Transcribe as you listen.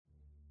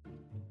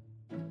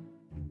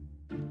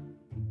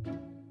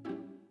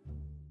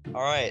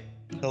All right.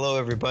 Hello,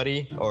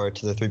 everybody, or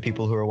to the three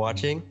people who are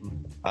watching.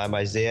 I'm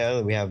Isaiah,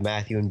 and we have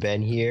Matthew and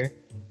Ben here.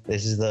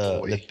 This is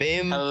the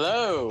B.I.M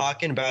Hello.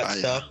 Talking About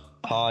Stuff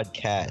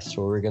podcast,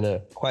 where we're going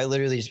to quite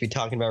literally just be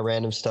talking about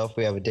random stuff.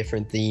 We have a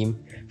different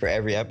theme for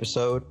every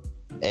episode,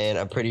 and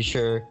I'm pretty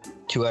sure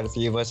 2 out of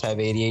 3 of us have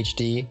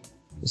ADHD.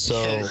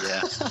 So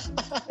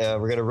we're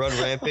going to run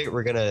rampant.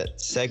 We're going to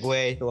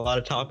segue a lot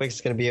of topics.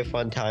 It's going to be a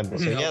fun time.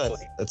 So yeah,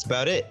 that's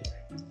about it.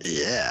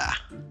 Yeah.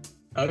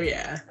 Oh,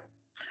 yeah.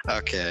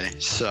 Okay,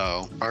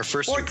 so our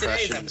first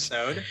impressions.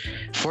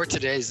 For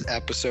today's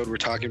episode, we're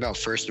talking about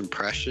first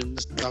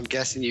impressions. I'm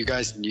guessing you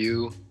guys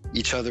knew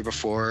each other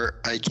before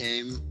I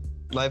came.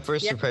 My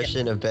first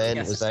impression of Ben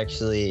was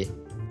actually,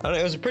 I don't know,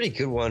 it was a pretty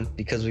good one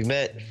because we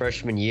met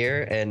freshman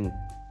year and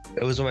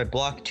it was in my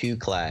Block 2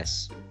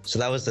 class. So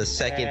that was the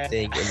second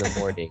thing in the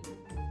morning.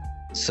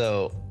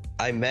 So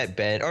I met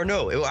Ben,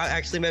 I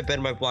actually met Ben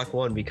in my Block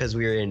 1 because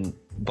we were in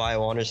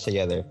bio honors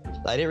together.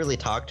 I didn't really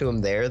talk to him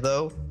there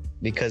though,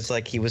 because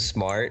like he was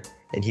smart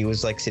and he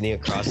was like sitting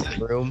across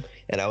the room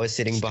and I was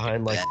sitting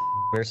behind like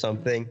or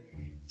something.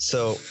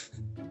 So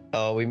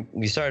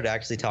we started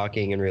actually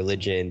talking in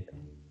religion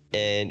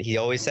and he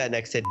always sat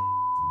next to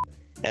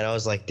and I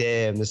was like,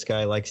 damn, this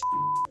guy likes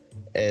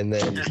and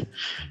then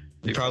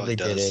he probably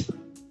didn't.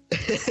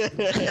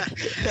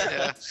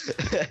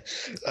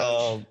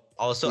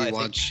 Also, I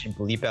think we should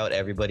bleep out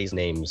everybody's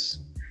names.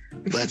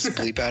 Let's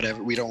bleep out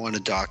we don't want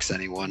to dox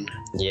anyone.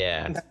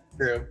 Yeah.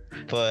 True.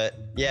 But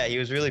yeah, he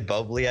was really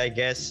bubbly, I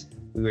guess.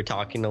 We were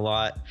talking a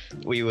lot.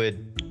 We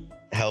would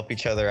help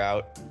each other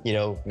out,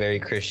 very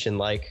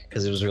Christian-like,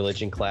 because it was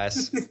religion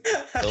class.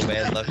 No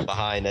man left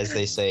behind, as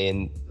they say.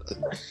 And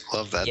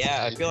love that.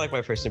 Yeah, I feel like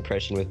my first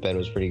impression with Ben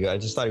was pretty good. I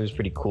just thought he was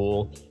pretty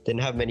cool.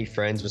 Didn't have many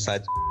friends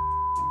besides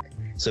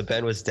so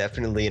Ben was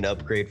definitely an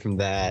upgrade from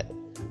that.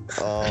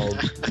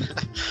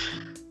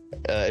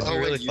 It'd be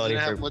really funny.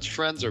 Didn't have much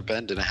friends, or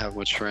Ben didn't have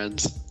much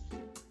friends?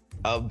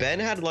 Ben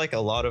had like a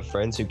lot of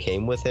friends who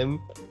came with him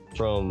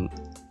from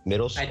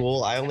middle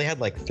school. I only had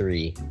like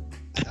 3.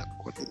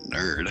 What a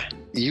nerd.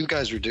 You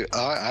guys were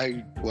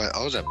I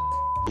was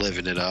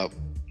living it up,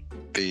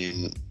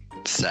 being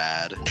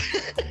sad.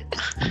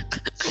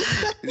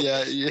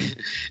 Yeah, you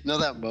know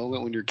that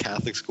moment when your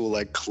Catholic school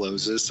like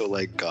closes, so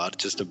like God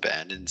just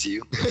abandons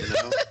you,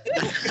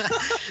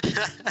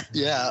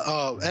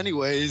 Yeah.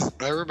 Anyways,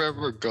 I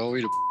remember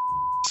going to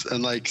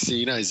and like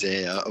seeing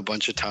Isaiah a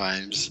bunch of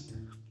times.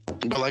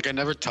 But like I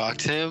never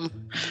talked to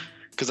him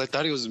because I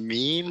thought he was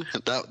mean.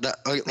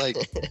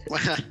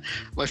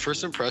 My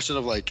first impression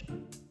of like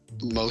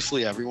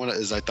mostly everyone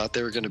is I thought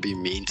they were gonna be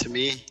mean to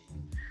me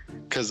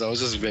because I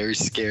was just very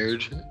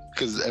scared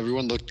because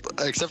everyone looked,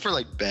 except for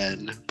like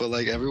Ben, but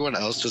like everyone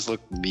else just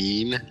looked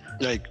mean.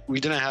 Like we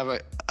didn't have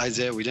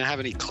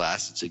any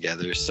classes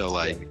together, so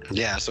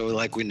so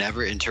like we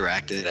never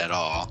interacted at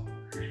all.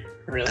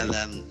 Really? And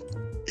then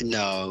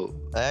no.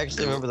 I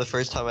actually remember the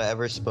first time I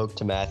ever spoke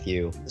to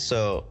Matthew.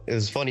 So it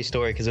was a funny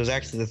story because it was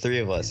actually the 3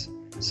 of us.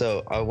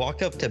 So I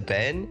walked up to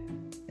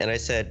Ben and I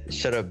said,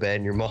 "Shut up,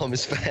 Ben, your mom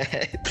is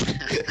fat."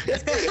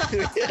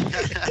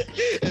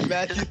 And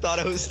Matthew thought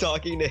I was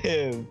talking to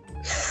him.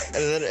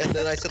 And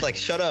then I said like,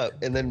 "Shut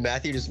up." And then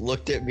Matthew just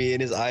looked at me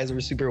and his eyes were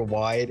super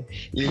wide.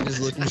 He was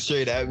just looking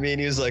straight at me and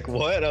he was like,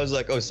 "What?" And I was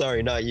like, "Oh,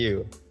 sorry, not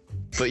you.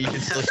 But you can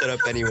still shut up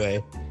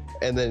anyway."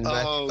 And then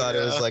Matthew thought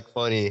it was like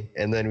funny.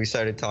 And then we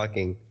started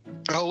talking.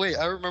 Oh wait,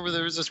 I remember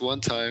there was this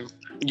one time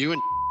you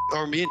and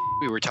me and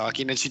we were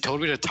talking and she told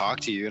me to talk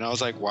to you and I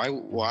was like,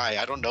 why?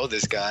 I don't know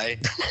this guy.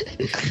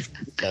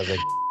 I was like,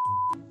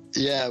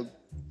 yeah,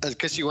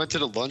 because she went to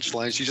the lunch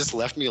line. She just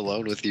left me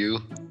alone with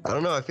you. I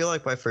don't know. I feel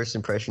like my first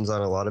impressions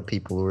on a lot of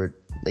people were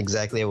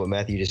exactly what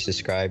Matthew just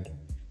described.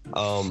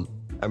 I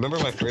remember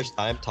my first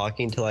time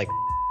talking to like,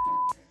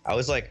 I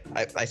was like,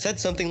 I said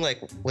something like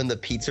when the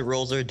pizza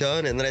rolls are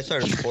done, and then I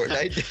started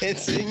Fortnite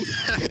dancing.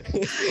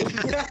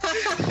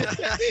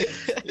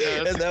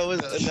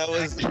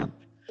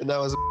 and that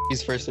was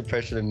his first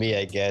impression of me,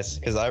 I guess,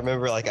 because I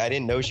remember like I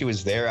didn't know she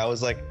was there. I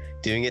was like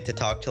doing it to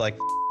talk to like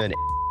and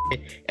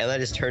I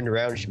just turned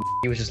around. She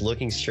was just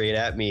looking straight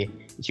at me.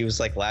 She was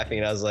like laughing,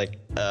 and I was like,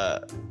 I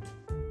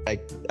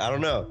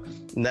don't know.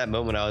 In that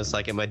moment, I was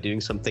like, am I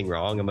doing something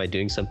wrong? Am I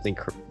doing something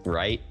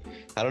right?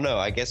 I don't know.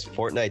 I guess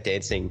Fortnite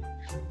dancing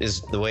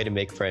is the way to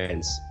make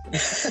friends.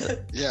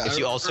 Yeah. If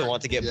you also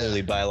want to get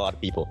bullied by a lot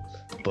of people.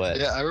 But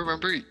yeah, I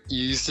remember you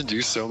used to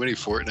do so many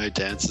Fortnite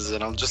dances,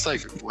 and I'm just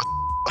like, what?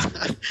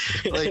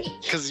 Like,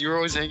 because you were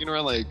always hanging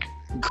around like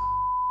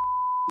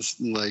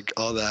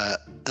all that,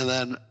 and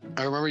then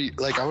I remember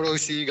I would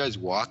always see you guys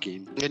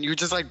walking, and you would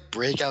just like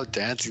break out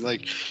dancing,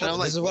 like. And I'm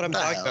this is what I'm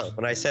talking about.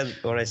 When I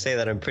say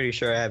that I'm pretty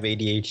sure I have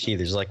ADHD,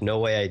 there's like no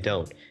way I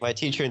don't. My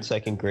teacher in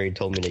 2nd grade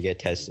told me to get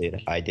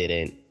tested. I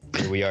didn't.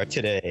 Here we are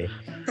today.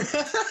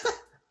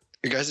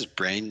 Your guys'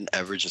 brain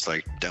ever just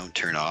like don't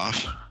turn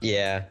off?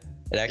 Yeah.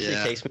 It actually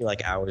takes me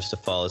like hours to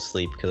fall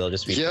asleep because I'll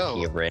just be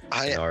thinking of random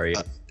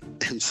scenarios.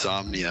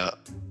 Insomnia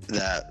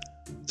that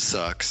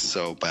sucks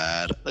so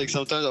bad. Like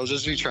sometimes I'll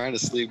just be trying to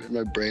sleep and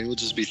my brain will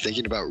just be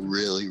thinking about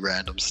really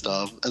random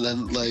stuff. And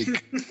then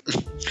like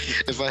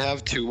if I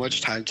have too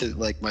much time to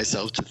like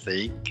myself to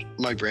think,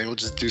 my brain will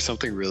just do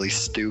something really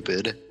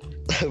stupid.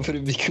 I'm gonna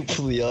be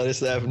completely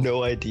honest. I have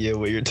no idea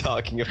what you're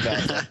talking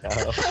about right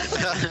now.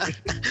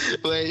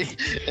 Wait,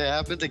 it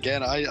happened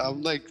again.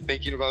 I'm like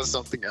thinking about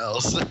something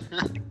else.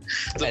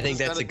 So I think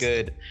that's a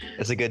good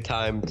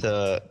time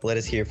to let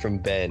us hear from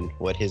Ben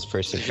what his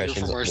first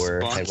impressions were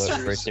and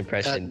what first at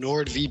impressions.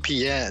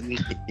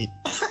 NordVPN.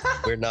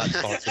 We're not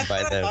sponsored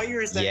by I them thought you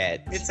were saying,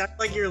 yet. it sounded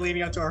like you were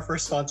leading up to our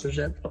first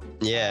sponsorship.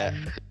 Yeah.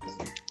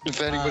 If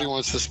anybody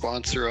wants to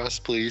sponsor us,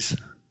 please.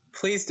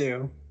 Please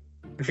do.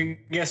 If we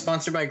get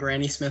sponsored by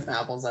Granny Smith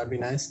apples, that'd be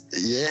nice.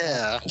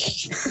 Yeah.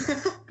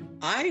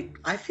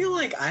 I feel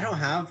like I don't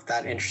have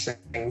that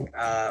interesting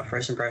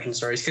first impression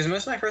stories because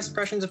most of my first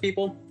impressions of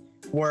people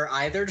were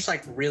either just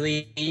like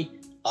really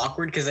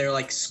awkward because they were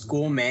like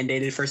school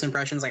mandated first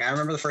impressions. Like I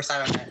remember the first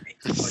time I met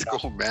people.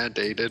 School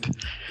mandated.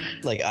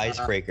 Like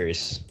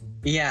icebreakers.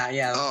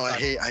 Yeah. Oh, I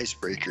hate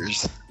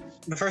icebreakers.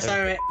 The first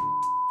time I met,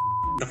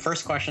 the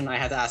first question I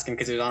had to ask him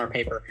because it was on our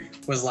paper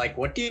was like,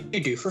 "What do you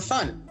do for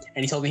fun?"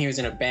 And he told me he was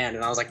in a band,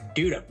 and I was like,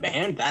 "Dude, a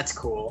band? That's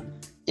cool."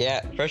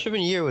 Yeah,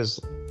 freshman year were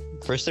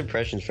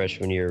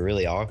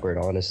really awkward,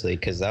 honestly,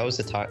 because that was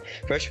the time.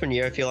 Freshman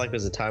year, I feel like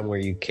was the time where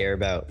you care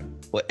about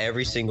what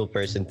every single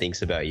person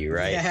thinks about you,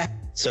 right? Yeah.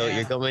 So Yeah.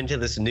 you're going to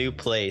this new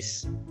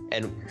place,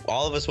 and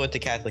all of us went to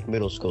Catholic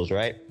middle schools,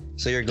 right?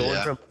 So you're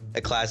going from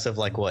a class of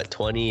like, what,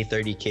 20,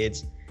 30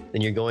 kids,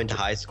 then you're going to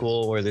high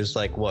school where there's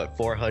like, what,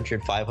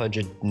 400,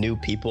 500 new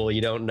people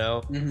you don't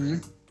know. Mm-hmm.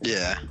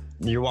 Yeah.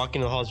 You're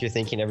walking the halls, you're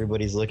thinking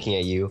everybody's looking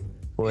at you,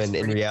 when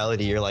in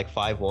reality you're like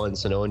 5'1",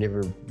 so no one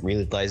ever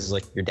realizes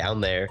like you're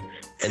down there.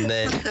 And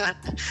then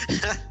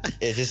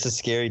it's just a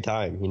scary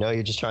time, you know?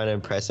 You're just trying to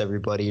impress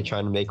everybody, you're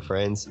trying to make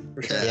friends.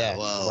 Yeah,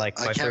 well, like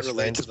I my can't first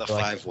relate to the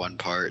friends were 5'1"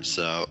 part,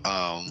 so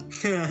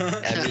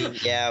I mean,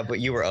 yeah, but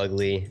you were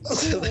ugly.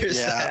 So there's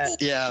that.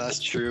 yeah, that's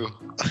true.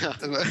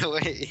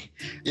 Wait,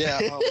 yeah,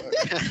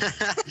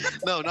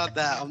 no, not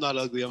that. I'm not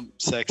ugly. I'm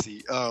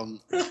sexy.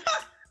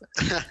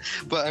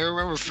 But I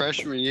remember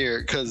freshman year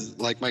because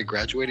like my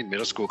graduating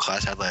middle school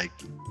class had like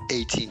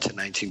 18 to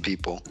 19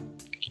 people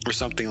or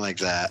something like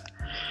that,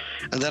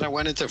 and then I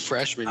went into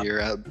freshman year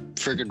at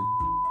friggin',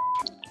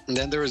 and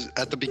then there was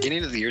at the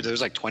beginning of the year there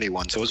was like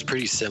 21, so it was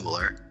pretty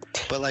similar.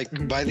 But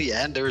like by the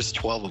end there was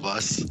 12 of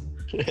us.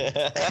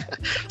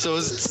 So it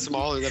was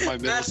smaller than my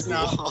middle That's school.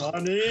 not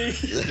funny.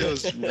 It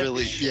was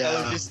really, yeah.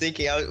 I was just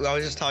thinking, I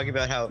was just talking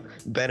about how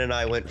Ben and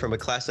I went from a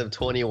class of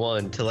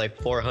 21 to like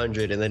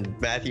 400, and then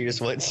Matthew just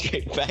went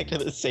straight back to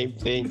the same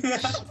thing. Even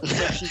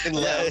Yeah, it was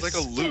less. like a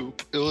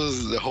loop. It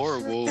was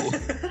horrible.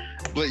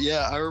 But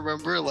yeah, I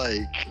remember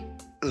like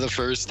the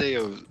first day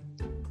of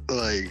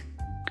like,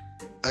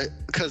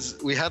 because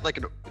we had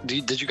like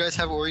did you guys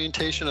have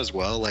orientation as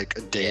well? Like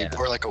a day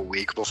or like a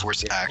week before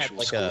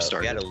actual school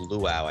started? We had a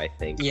luau, I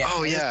think. Yeah.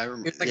 Oh yeah, I It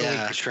remember. was like a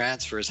Yeah, week.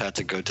 transfers had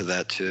to go to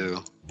that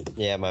too.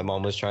 Yeah, my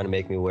mom was trying to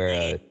make me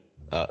wear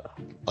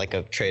like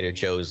a Trader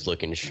Joe's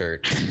looking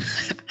shirt.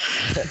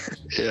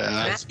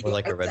 Yeah. It's more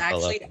like a red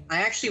fella. I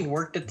actually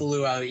worked at the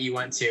luau that you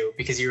went to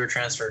because you were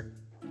transferred.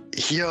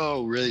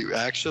 Yo, really?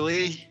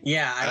 Actually,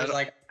 Yeah, I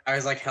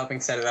was like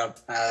helping set it up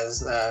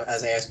as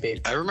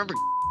ASB. I remember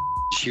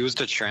she was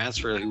the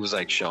transfer who was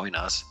like showing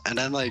us, and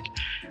then like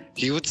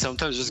he would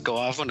sometimes just go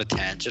off on a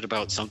tangent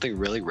about something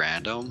really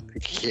random.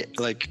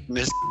 Like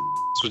Miss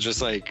would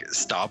just like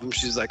stop him.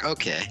 She's like,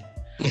 okay.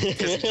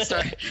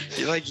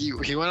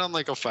 He went on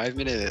like a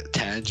 5-minute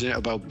tangent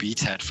about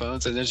Beats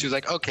headphones, and then she was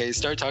like, okay,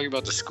 start talking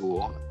about the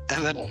school.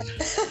 And then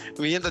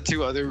me and the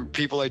two other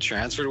people I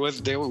transferred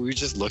with, we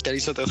just looked at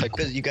each other like,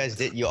 Because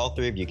you all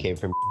three of you came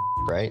from,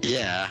 right?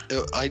 yeah.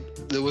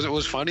 It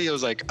was funny. It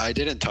was like I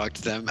didn't talk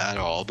to them at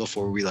all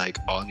before we like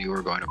all knew we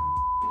were going to.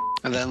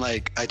 And then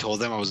like I told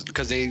them I was,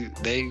 because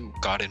they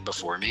got in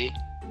before me.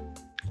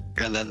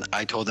 And then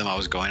I told them I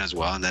was going as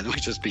well, and then we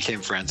just became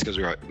friends because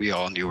we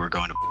all knew we were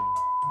going to.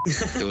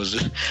 It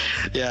was,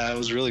 yeah, it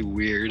was really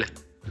weird.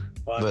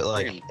 But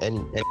like,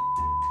 and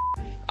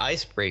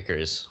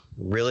icebreakers,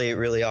 really,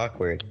 really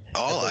awkward.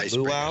 All At the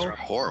icebreakers luau- are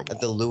horrible. At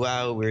the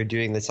luau, we were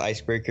doing this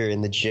icebreaker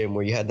in the gym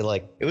where you had to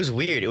like, it was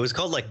weird. It was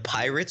called like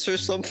pirates or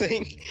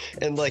something.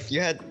 And like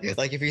you had,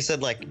 like if you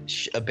said like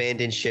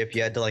abandoned ship,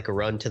 you had to like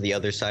run to the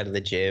other side of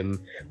the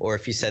gym. Or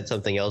if you said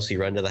something else, you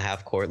run to the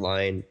half court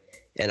line.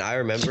 And I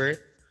remember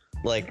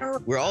like,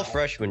 we're all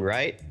freshmen,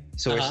 right?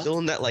 So we're still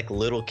in that like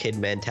little kid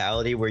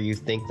mentality where you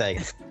think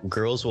that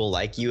girls will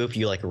like you if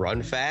you like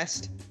run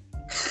fast.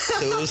 So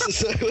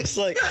it was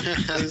like,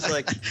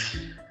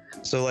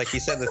 so like he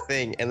said the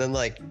thing, and then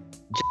like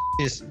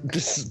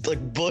just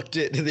like booked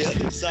it to the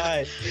other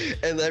side,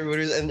 and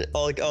everybody was, and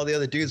all the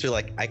other dudes were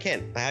like, I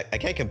can't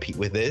compete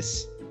with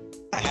this.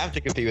 I have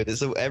to compete with this.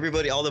 So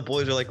all the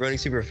boys were like running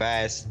super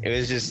fast. It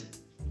was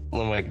just,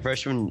 I'm like,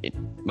 freshman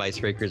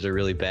icebreakers are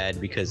really bad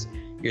because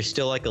you're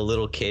still like a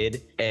little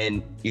kid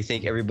and you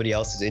think everybody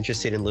else is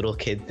interested in little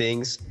kid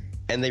things,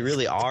 and they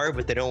really are,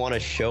 but they don't want to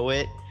show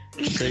it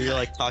So you're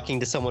like talking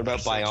to someone about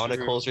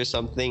bionicles or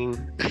something,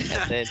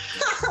 and then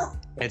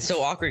it's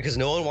so awkward because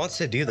no one wants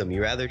to do them.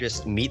 You rather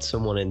just meet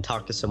someone and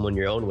talk to someone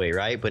your own way,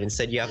 right? But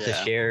instead you have to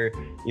share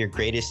your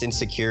greatest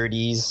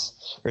insecurities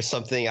or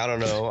something. I don't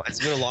know. It's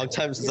been a long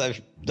time since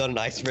I've done an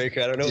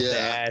icebreaker. I don't know what to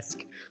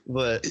ask,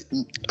 but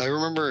I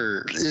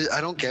remember.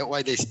 I don't get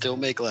why they still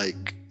make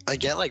like. I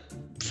get like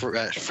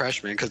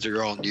freshmen because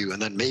they're all new,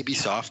 and then maybe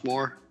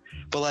sophomore.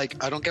 But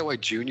like, I don't get why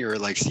junior or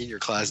like senior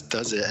class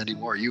does it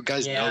anymore. You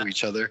guys know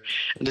each other,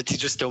 and the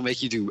teachers still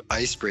make you do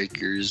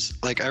icebreakers.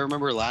 Like I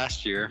remember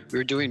last year we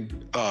were doing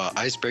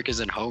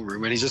icebreakers in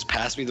homeroom, and he just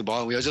passed me the ball,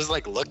 and we all just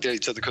like looked at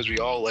each other because we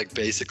all like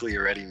basically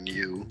already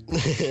knew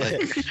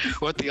like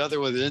what the other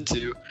was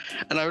into.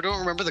 And I don't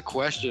remember the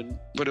question,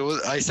 but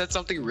I said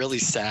something really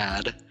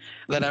sad.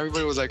 Then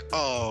everybody was like,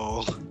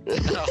 "Oh,"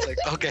 and I was like,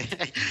 "Okay,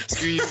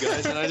 screw you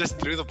guys," and I just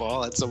threw the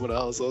ball at someone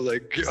else. I was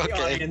like, "Okay."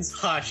 The audience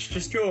hush,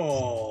 just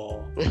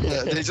go.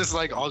 Yeah, they just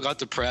like all got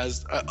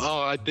depressed.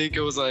 I think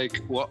it was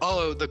like,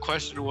 well, the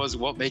question was,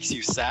 what makes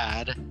you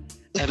sad?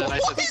 And then I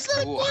said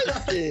school.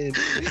 And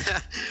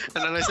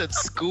then I said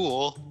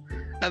school,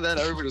 and then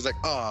everybody was like,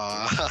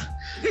 "Ah."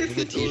 Did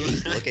the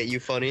teacher look at you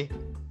funny?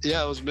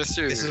 Yeah, it was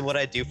Mr. This is what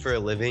I do for a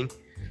living.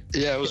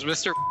 Yeah, it was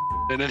Mr.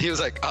 And then he was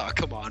like, "Oh,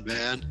 come on,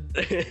 man."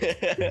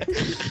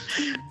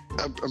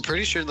 I'm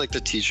pretty sure like the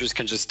teachers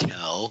can just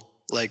tell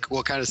like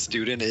what kind of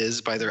student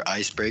is by their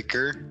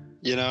icebreaker,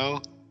 you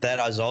know? That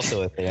was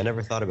also a thing. I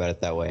never thought about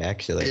it that way,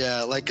 actually.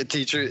 Yeah, like a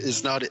teacher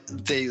is not,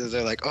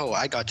 they're like, "Oh,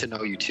 I got to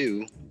know you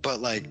too." But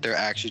like they're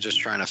actually just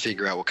trying to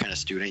figure out what kind of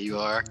student you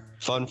are.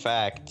 Fun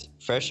fact,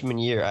 freshman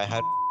year, I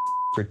had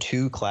for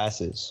 2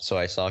 classes, so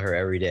I saw her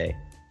every day.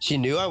 She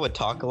knew I would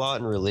talk a lot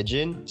in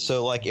religion,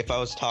 so like if I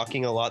was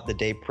talking a lot the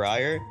day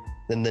prior,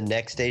 then the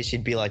next day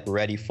she'd be like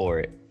ready for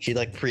it. She'd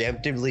like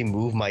preemptively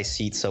move my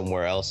seat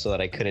somewhere else so that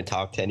I couldn't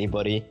talk to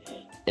anybody,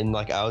 and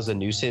like I was a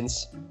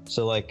nuisance.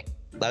 So like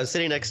I was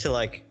sitting next to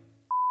like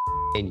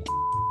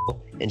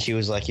and she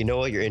was like, "You know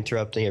what, you're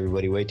interrupting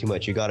everybody way too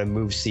much, you gotta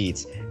move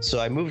seats."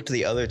 So I moved to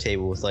the other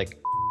table with like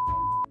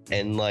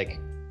and like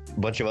a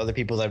bunch of other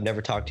people that I've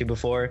never talked to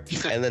before,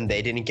 and then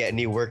they didn't get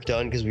any work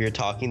done because we were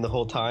talking the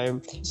whole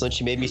time. So then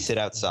she made me sit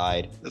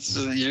outside.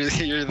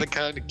 You're the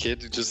kind of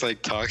kid who just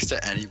like talks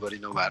to anybody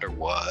no matter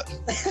what.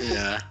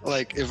 Yeah,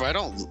 like if I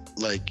don't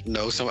like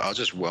know someone, I'll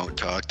just won't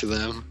talk to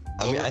them.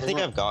 I mean, I think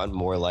I've gotten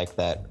more like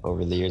that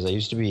over the years. I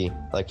used to be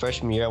like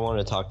freshman year, I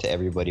wanted to talk to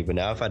everybody, but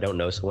now if I don't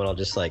know someone, I'll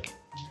just like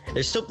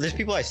there's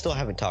people I still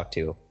haven't talked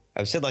to.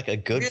 I've said like a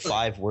good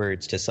 5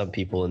 words to some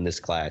people in this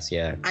class.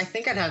 Yeah. I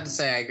think I'd have to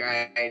say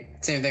I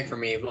same thing for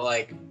me, but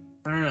like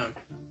I don't know.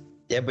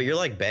 Yeah, but you're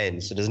like Ben,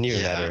 so it doesn't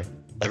even matter.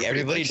 Like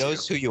everybody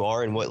knows who you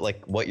are and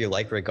what you're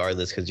like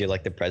regardless, because you're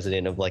like the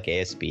president of like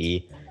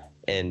ASB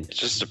and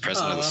just the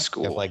president of the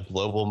school. Of, like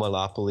global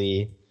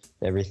monopoly,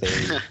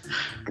 everything.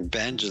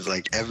 Ben just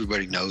like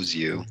everybody knows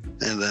you,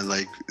 and then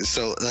like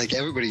so like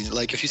everybody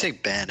like if you say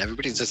Ben,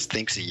 everybody just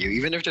thinks of you.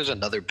 Even if there's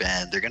another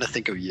Ben, they're gonna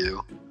think of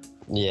you.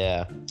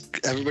 Yeah.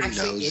 Everybody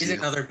Actually, knows is you.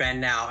 another Ben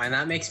now, and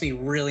that makes me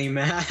really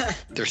mad.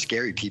 They're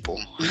scary people.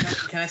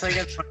 Can I tell you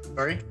guys a funny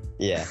story?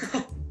 Yeah.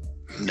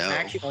 No.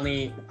 I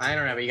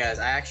don't know about you guys.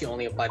 I actually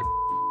only applied to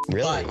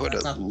Really? What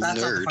that's a not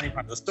the nerd. funny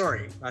part of the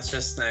story. That's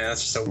just so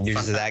You're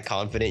fun. just that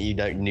confident you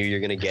knew you're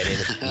gonna get in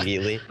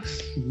immediately.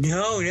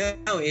 No.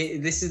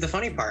 This is the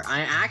funny part.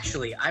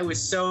 I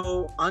was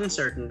so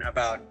uncertain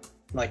about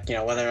like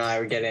whether or not I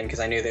would get in because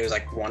I knew there was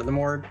like one of the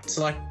more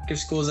selective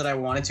schools that I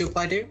wanted to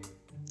apply to.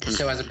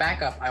 So as a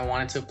backup, I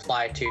wanted to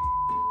apply to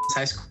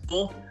high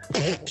school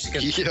just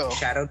because I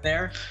shadowed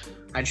there.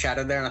 I'd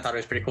shadowed there and I thought it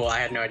was pretty cool. I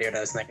had no idea what I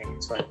was thinking.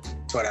 It's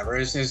whatever. It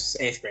was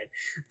 8th grade,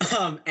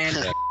 and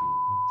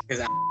because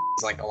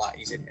it's like a lot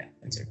easier to get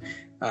into.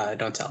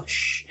 Don't tell.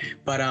 Shh.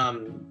 But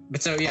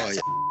so yeah,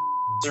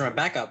 those are my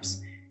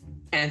backups.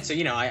 And so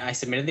I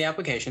submitted the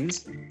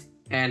applications,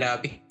 and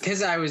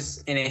because I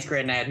was in 8th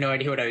grade and I had no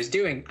idea what I was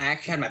doing, I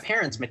actually had my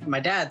parents, my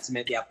dad,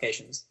 submit the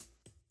applications.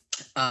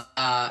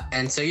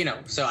 And so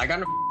so I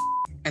got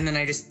and then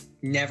I just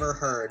never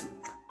heard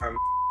from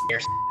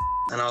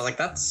and I was like,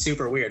 that's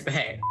super weird. But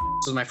hey,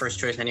 this was my first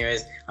choice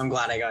anyways. I'm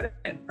glad I got it,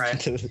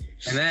 right? And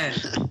then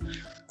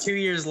 2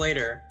 years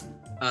later,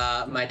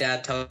 my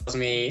dad tells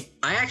me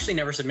I actually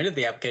never submitted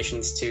the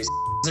applications to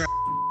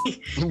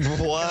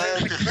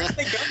What? Like, where'd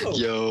they go?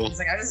 Yo. He's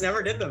like, I just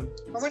never did them.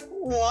 I was like,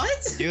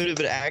 what? You would have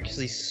been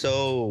actually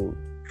so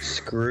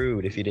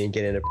screwed if you didn't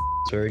get into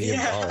where you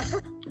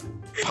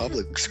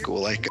Public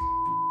school, like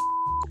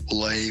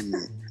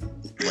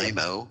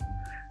lame-o.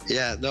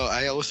 Yeah, no,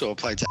 I also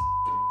applied to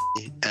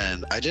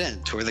and I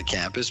didn't tour the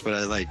campus, but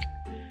I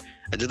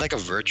did like a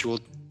virtual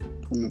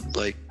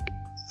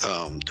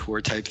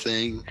tour type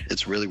thing.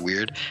 It's really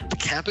weird. The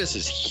campus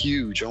is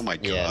huge. Oh my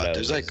god. Yeah, no,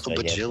 there's like a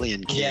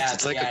bajillion kids. Yeah,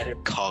 it's like a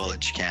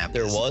college campus.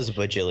 There was a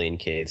bajillion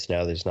kids.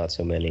 Now there's not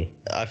so many.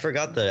 I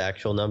forgot the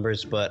actual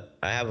numbers, but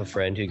I have a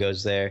friend who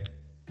goes there.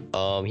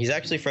 He's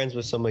actually friends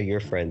with some of your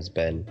friends,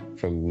 Ben,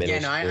 from middle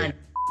school. I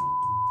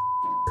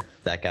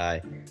That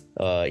guy.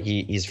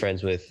 He's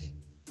friends with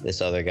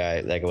this other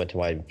guy that went to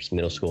my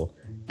middle school.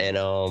 And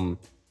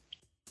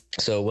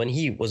so when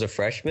he was a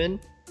freshman,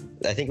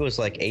 I think it was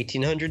like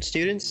 1,800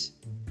 students,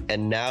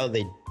 and now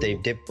they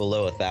dipped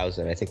below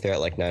 1,000. I think they're at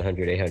like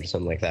 900, 800,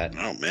 something like that.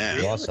 Oh man,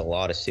 we lost a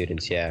lot of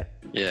students. Yeah.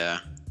 Yeah,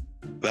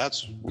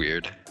 that's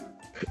weird.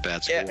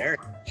 That's yeah.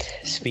 Cool.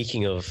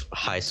 Speaking of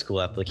high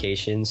school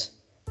applications,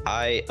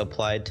 I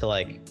applied to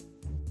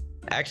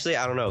actually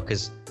I don't know,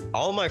 because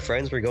all of my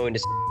friends were going to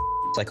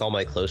like all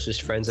my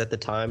closest friends at the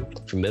time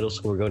from middle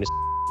school were going to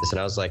and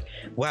I was like,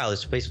 wow,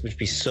 this place would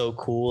be so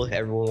cool.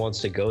 Everyone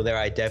wants to go there.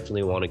 I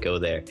definitely want to go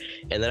there.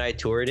 And then I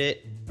toured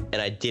it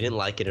and I didn't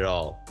like it at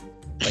all.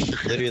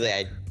 Like literally,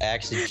 I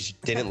actually just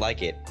didn't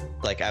like it.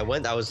 Like I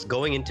was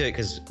going into it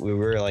because we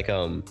were like,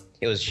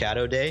 it was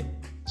shadow day.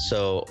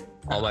 So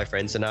all my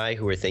friends and I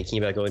who were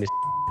thinking about going to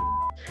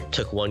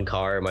took one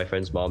car. My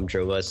friend's mom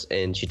drove us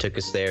and she took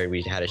us there and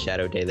we had a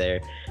shadow day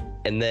there.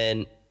 And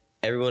then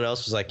everyone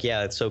else was like,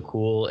 yeah, it's so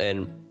cool.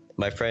 And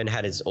my friend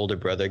had his older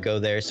brother go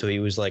there, so he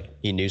was like,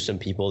 he knew some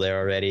people there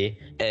already.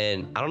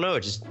 And I don't know,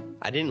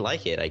 I didn't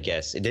like it, I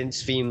guess. It didn't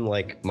seem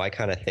like my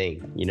kind of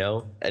thing, you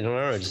know? I don't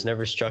know, it just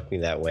never struck me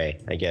that way,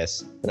 I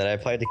guess. And then I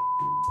applied to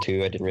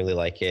too, I didn't really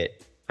like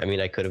it. I mean,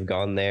 I could have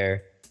gone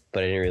there,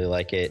 but I didn't really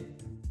like it.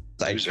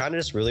 I kind of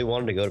just really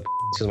wanted to go to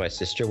because my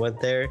sister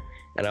went there.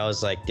 And I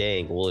was like,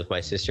 dang, well, if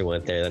my sister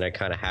went there, then I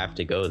kind of have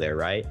to go there,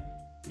 right?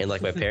 And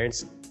like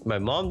my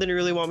mom didn't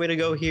really want me to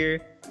go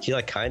here. She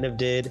like kind of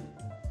did.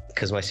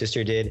 Because my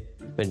sister did,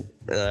 but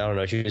I don't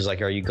know. She was like,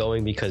 "Are you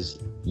going because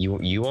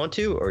you want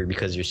to, or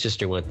because your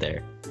sister went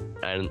there?"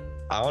 And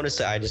I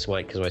just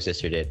went because my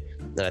sister did,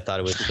 and I thought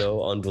it was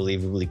so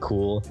unbelievably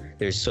cool.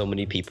 There's so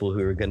many people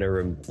who are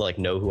gonna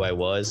know who I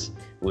was,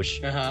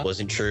 which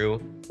wasn't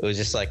true. It was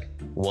just like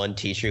one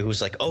teacher who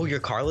was like, "Oh, you're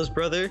Carla's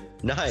brother?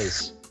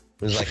 Nice."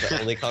 It was like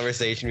the only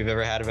conversation we've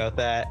ever had about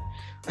that.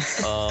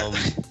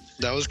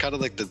 That was kind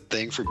of like the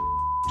thing for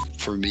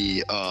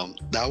me.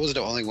 That was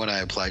the only one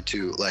I applied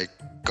to, like.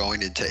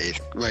 Going into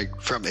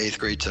from 8th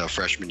grade to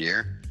freshman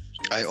year,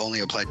 I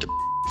only applied to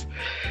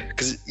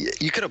because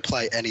you could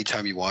apply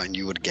anytime you want and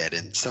you would get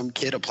in. Some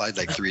kid applied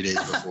like 3 days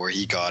before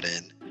he got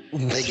in.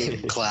 They gave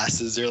him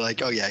classes. They're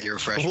like, oh yeah, you're a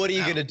freshman. What are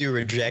you gonna do?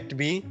 Reject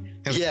me?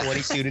 Have 20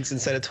 students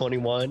instead of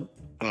 21?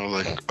 I'm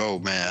like, oh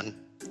man.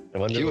 I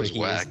wonder he was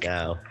whack.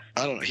 Now.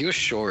 I don't know. He was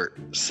short,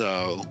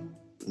 so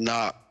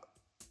not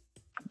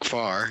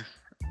far.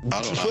 I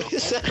don't know. What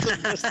is that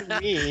supposed to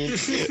mean?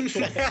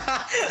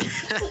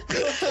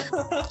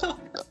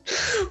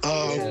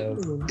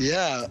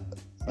 Yeah.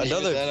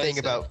 Another thing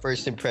about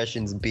first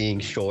impressions being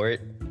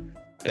short,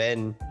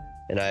 Ben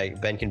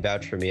can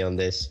vouch for me on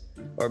this,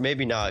 or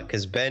maybe not,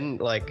 because Ben,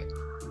 like,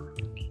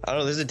 I don't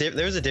know.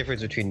 There's a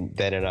difference between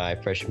Ben and I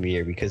freshman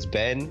year, because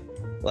Ben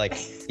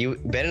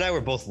and I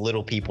were both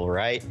little people,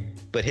 right?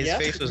 But his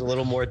face was a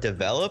little more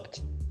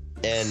developed,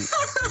 and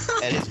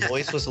his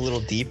voice was a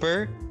little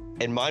deeper.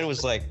 And mine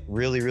was like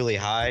really, really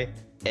high,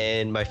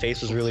 and my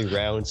face was really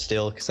round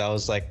still because I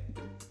was like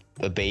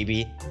a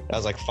baby. I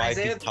was like 5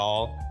 feet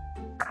tall.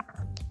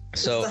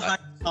 So the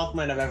highest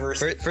compliment I've ever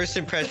seen. First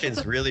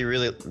impressions really,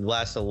 really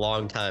last a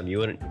long time.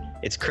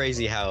 It's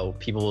crazy how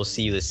people will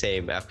see you the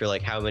same after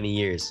like how many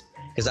years?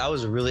 Because I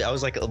was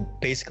like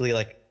basically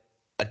like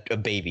a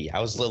baby. I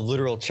was a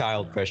literal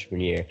child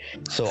freshman year.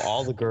 So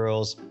all the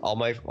girls, all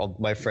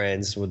my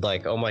friends would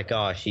like, oh my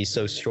gosh, he's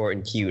so short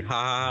and cute.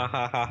 Ha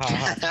ha ha ha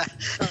ha ha.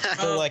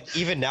 So like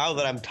even now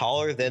that I'm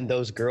taller than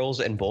those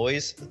girls and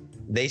boys,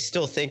 they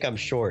still think I'm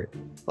short.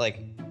 Like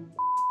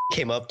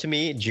came up to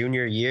me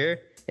junior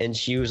year and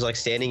she was like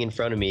standing in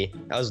front of me.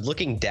 I was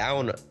looking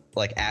down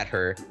like at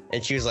her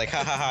and she was like,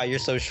 ha ha ha, you're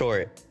so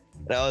short.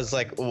 And I was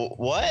like,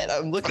 what?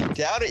 I'm looking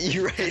down at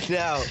you right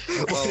now.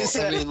 Well,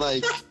 I mean,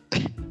 like,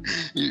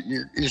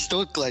 you're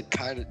still like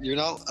kind of. You're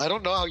not. I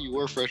don't know how you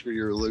were freshman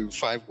year, like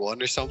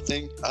 5'1" or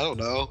something. I don't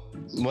know.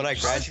 When I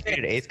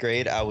graduated 8th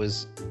grade, I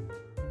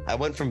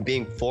went from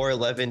being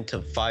 4'11"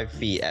 to 5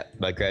 feet at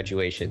my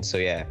graduation. So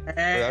yeah,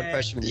 around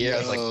freshman year, I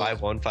was like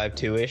 5'1",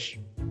 5'2"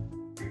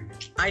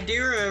 I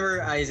do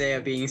remember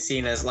Isaiah being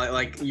seen as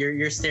like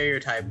your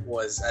stereotype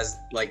was as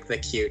like the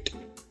cute.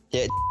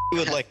 Yeah, he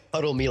would like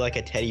cuddle me like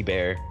a teddy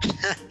bear.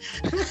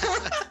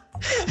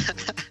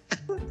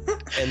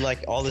 And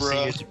like all the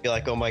seniors would be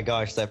like, oh my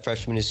gosh, that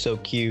freshman is so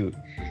cute.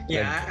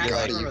 Yeah,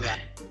 I remember that.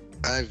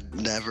 I've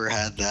never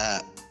had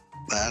that.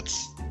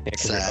 That's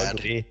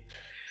sad.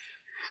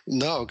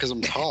 No, because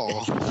I'm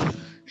tall.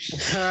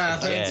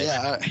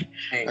 Yeah.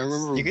 I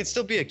remember. You could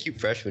still be a cute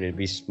freshman and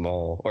be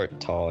small or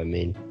tall, I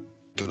mean.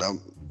 But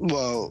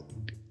well,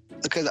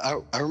 because I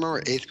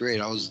remember 8th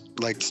grade, I was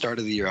like, start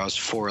of the year, I was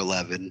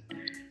 4'11".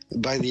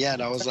 By the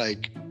end, I was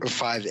like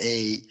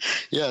 5'8".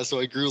 Yeah,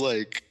 so I grew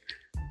like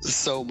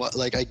so much.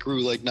 Like I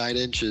grew like 9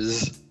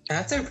 inches.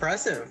 That's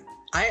impressive.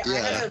 I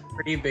had a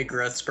pretty big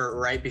growth spurt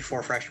right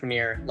before freshman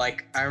year.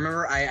 Like I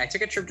remember I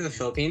took a trip to the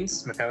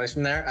Philippines. My family's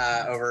from there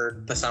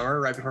over the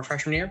summer right before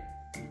freshman year.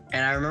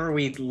 And I remember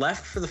we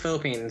left for the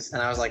Philippines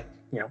and I was like,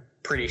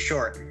 pretty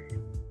short.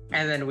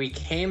 And then we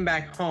came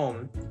back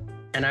home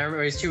and I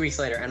remember it was 2 weeks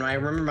later. And I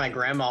remember my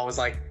grandma was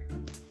like,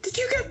 did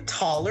you get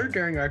taller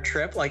during our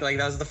trip? Like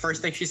that was the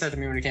first thing she said to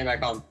me when we came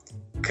back home.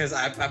 Because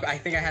I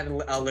think I had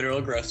a literal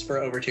growth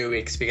spurt over 2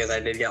 weeks because I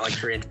did get like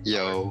 3 inches.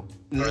 Yo.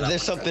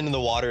 There's something in the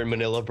water in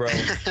Manila, bro.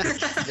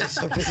 There's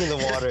something in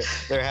the water.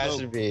 There has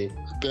to be.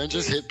 Ben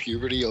just hit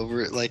puberty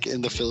over like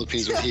in the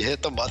Philippines. When he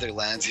hit the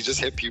motherlands, he just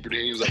hit puberty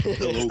and he was like,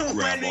 "Hello,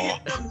 grandma.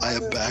 I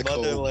am back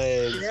home."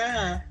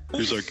 Yeah.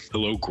 He's like,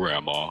 "Hello,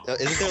 grandma."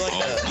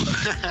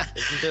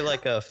 Isn't there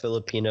like a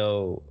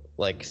Filipino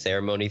like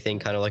ceremony thing,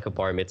 kind of like a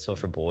bar mitzvah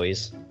for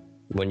boys?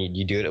 When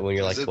you do it when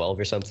you're like 12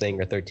 or something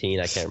or 13,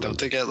 I can't remember. Don't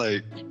they get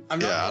like? I'm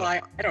not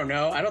like I don't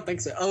know. I don't think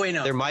so. Oh wait,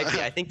 no. There might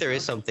be. I think there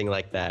is something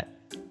like that.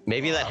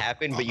 Maybe that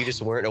happened, but you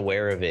just weren't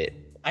aware of it.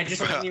 I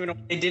just wasn't even.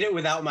 They did it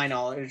without my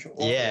knowledge.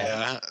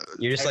 Yeah.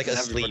 You're just like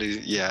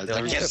asleep. Yeah,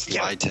 they're like, just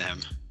lied to him.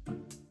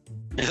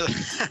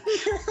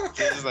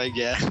 He's like,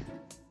 yeah,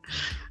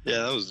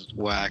 that was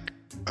whack.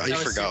 I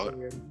forgot.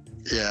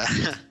 Yeah.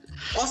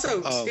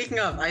 Also, speaking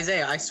of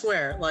Isaiah, I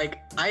swear,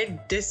 like I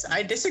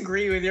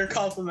disagree with your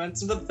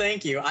compliments, but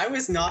thank you.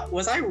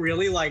 Was I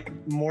really like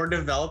more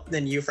developed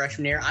than you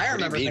freshman year? I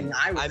remember thinking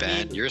I was.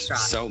 Ben, you're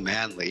so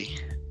manly.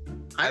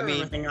 I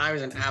remember thinking I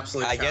was an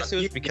absolute. I guess it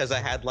was because I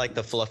had like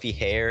the fluffy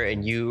hair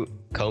and you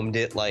combed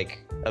it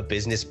like a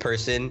business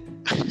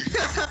person.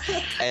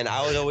 And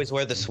I would always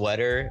wear the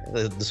sweater,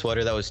 the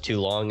sweater that was too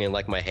long, and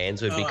like my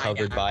hands would be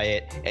covered by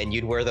it. And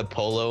you'd wear the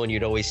polo, and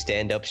you'd always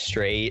stand up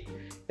straight.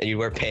 And you'd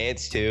wear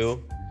pants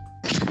too.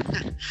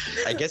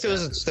 I guess it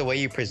was just the way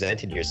you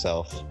presented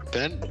yourself.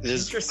 Ben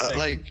is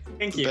like,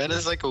 Ben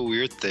is like a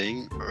weird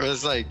thing. Or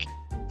it's like,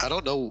 I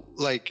don't know.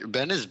 Like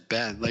Ben is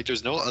Ben. Like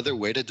there's no other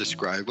way to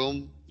describe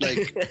him.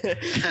 Like,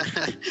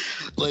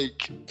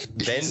 like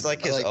Ben's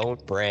like his own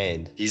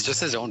brand. He's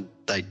just his own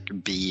like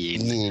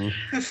being.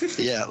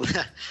 Yeah.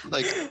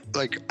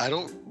 like I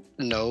don't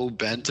know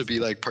Ben to be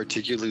like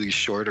particularly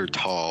short or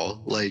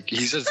tall. Like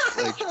he's just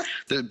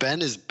like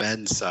Ben is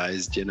Ben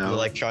sized, you know. You're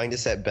like trying to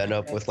set Ben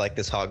up with like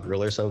this hot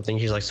girl or something.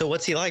 He's like, so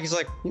what's he like? He's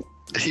like,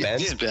 Ben.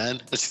 He's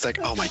Ben. It's just like,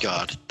 oh my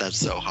god, that's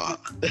so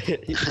hot.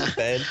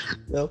 Ben.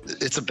 No.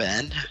 It's a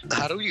Ben.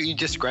 How do you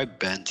describe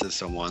Ben to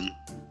someone?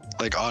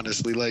 Like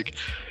honestly, like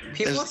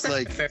people have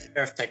like a fair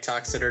share of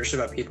TikToks that are just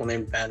about people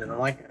named Ben, and I'm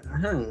like,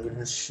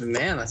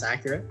 man, that's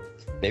accurate.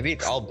 Maybe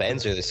all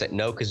Bens are the same.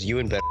 No, because you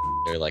and Ben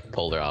are like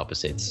polar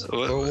opposites.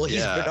 Well,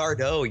 he's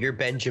Bernardo. You're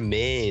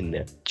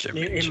Benjamin.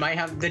 It might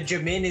have the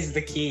Jamin is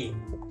the key.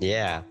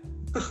 Yeah.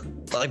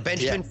 Like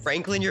Benjamin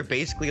Franklin, you're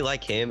basically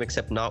like him,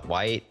 except not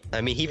white.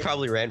 I mean, he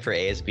probably ran for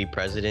ASB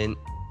president,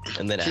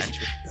 and then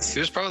actually he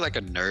was probably like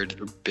a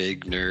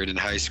big nerd in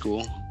high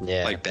school.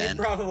 Yeah, like Ben.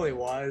 He probably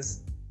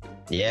was.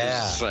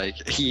 Yeah. It's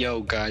like,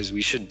 yo, guys,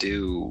 we should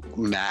do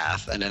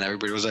math, and then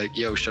everybody was like,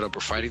 yo, shut up, we're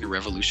fighting the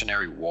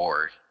Revolutionary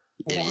War.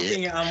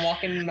 I'm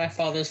walking in my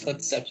father's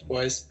footsteps,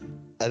 boys.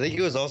 I think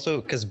it was also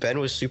because Ben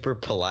was super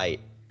polite,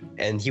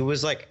 and he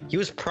was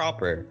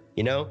proper,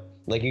 you know?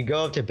 Like you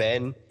go up to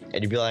Ben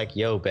and you'd be like,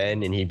 yo,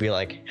 Ben, and he'd be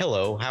like,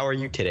 hello, how are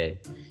you today?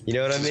 You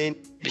know what I mean?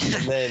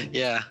 And then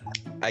yeah,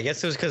 I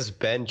guess it was because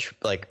Ben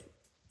like,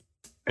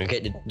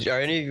 okay,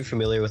 are any of you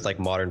familiar with like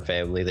Modern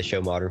Family, the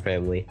show Modern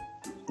Family?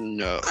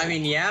 No. I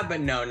mean, yeah, but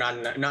no, not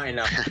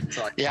enough.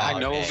 Like, yeah, I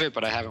know of it,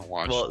 but I haven't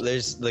watched. Well,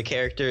 there's the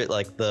character,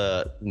 like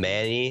the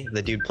Manny,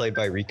 the dude played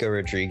by Rico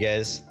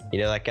Rodriguez. You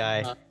know that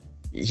guy?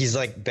 He's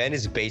like, Ben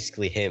is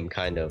basically him,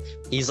 kind of.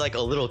 He's like a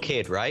little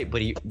kid, right?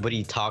 But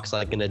he talks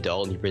like an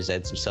adult, and he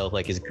presents himself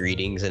like his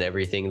greetings and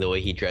everything, the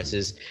way he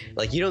dresses.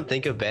 Like, you don't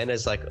think of Ben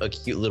as like a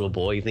cute little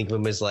boy. You think of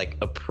him as like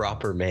a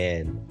proper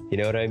man. You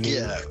know what I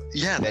mean?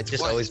 Yeah. That's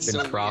just always been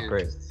so proper.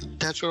 Weird.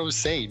 That's what I was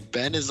saying.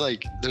 Ben is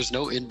like, there's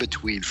no in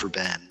between for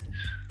Ben.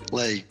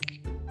 Like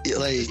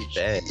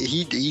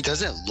he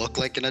doesn't look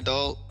like an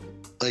adult.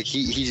 Like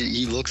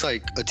he looks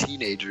like a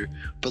teenager.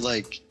 But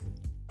like,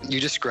 you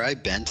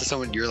describe Ben to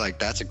someone, you're like,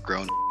 that's a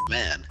grown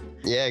man.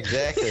 Yeah,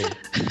 exactly.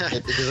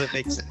 It doesn't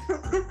make sense.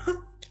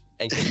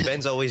 And because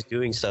Ben's always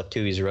doing stuff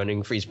too.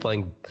 He's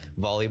playing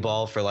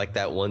volleyball for like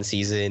that one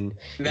season.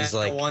 He's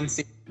like on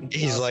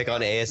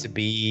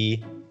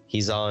ASB.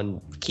 He's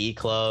on Key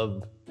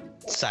Club.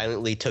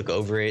 Silently took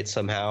over it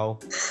somehow.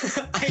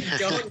 I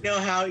don't know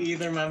how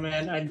either, my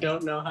man. I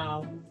don't know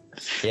how.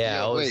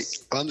 Yeah. Wait,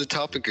 on the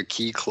topic of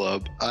Key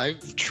Club,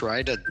 I've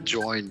tried to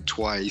join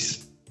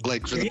twice,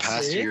 like for the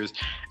past years,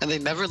 and they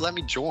never let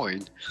me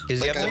join.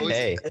 Because you have to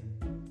pay.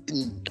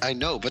 I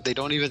know, but they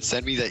don't even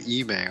send me the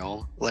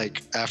email.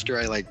 Like after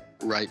I like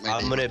write my.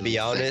 I'm gonna be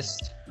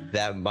honest.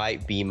 That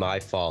might be my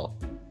fault.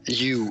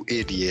 You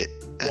idiot.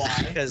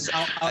 Why? Because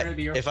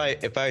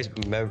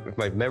if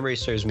my memory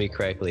serves me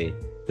correctly,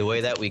 the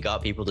way that we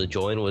got people to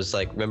join was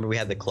like, remember we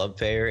had the club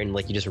fair and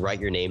like you just write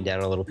your name down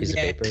on a little piece of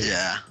paper?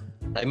 Yeah.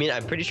 I mean,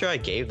 I'm pretty sure I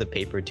gave the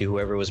paper to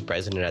whoever was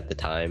president at the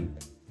time.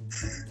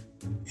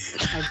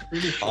 I'm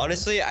pretty sure.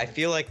 Honestly, I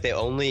feel like they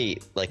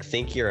only like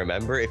think you're a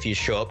member if you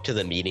show up to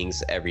the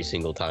meetings every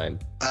single time.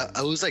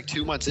 I was like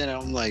 2 months in,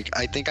 and I'm like,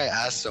 I think I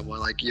asked someone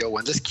like, "Yo,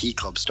 when does Key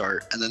Club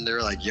start?" And then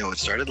they're like, "Yo, it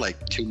started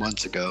like 2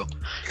 months ago."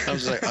 I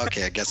was like,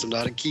 "Okay, I guess I'm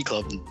not in Key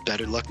Club.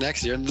 Better luck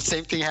next year." And the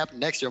same thing happened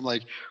next year. I'm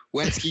like,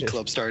 "When's Key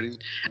Club starting?"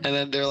 And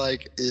then they're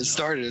like, "It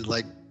started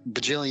like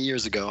bajillion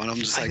years ago." And I'm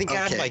just like, I think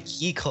I "Okay." had my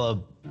Key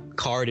Club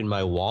card in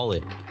my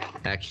wallet,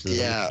 actually.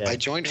 Yeah, I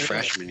joined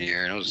freshman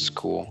year, and it was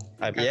cool.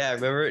 Yeah, I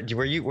remember.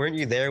 Weren't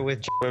you there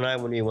with John and I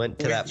when we went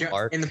to that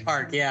park? In the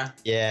park, yeah.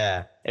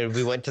 Yeah, and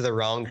we went to the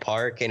wrong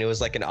park, and it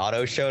was like an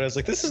auto show, and I was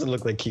like, "This doesn't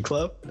look like Key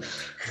Club."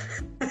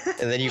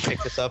 And then you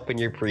picked us up in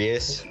your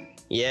Prius.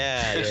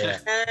 Yeah.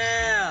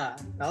 Yeah,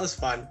 that was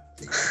fun.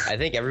 I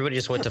think everybody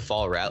just went to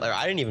Fall Rally.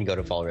 I didn't even go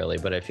to Fall Rally,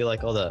 but I feel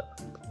like all the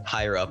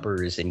higher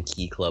uppers in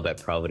Key Club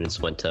at Providence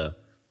went to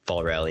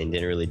Fall Rally and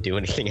didn't really do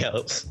anything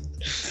else.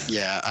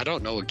 Yeah, I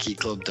don't know what Key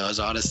Club does,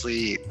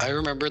 honestly. I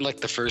remember like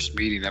the first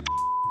meeting that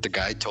the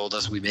guy told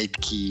us we made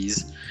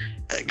keys,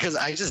 because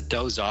I just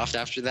dozed off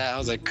after that. I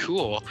was like,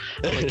 cool.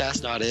 I'm like,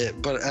 that's not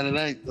it. But and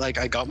then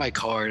I got my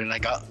card, and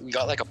we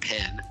got like a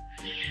pin,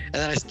 and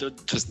then I still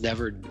just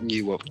never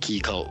knew what Key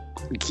Club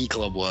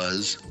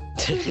was.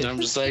 And I'm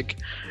just like,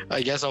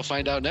 I guess I'll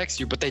find out next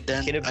year. But they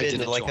then Could have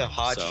been like a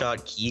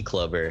hotshot Key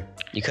Clubber.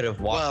 You could have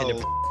walked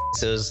into.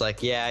 So it was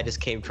like, yeah, I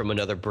just came from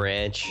another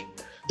branch.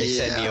 They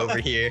sent me over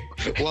here.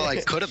 Well,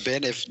 I could have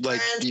been if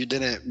like you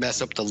didn't mess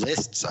up the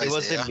lists. It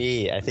wasn't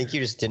me. I think you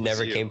just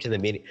never came to the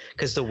meeting,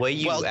 because the way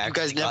you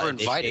guys never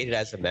invited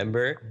as a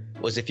member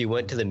was if you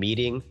went to the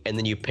meeting and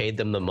then you paid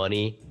them the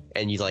money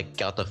and you like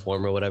got the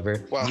form or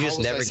whatever. Well, you just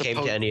never came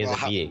to any of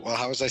the meetings. Well,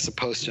 how was I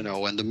supposed to know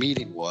when the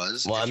meeting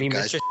was? Well, I mean,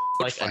 Mr.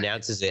 like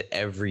announces it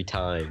every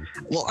time.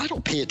 Well, I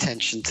don't pay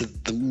attention to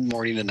the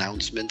morning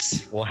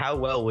announcements. Well, how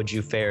well would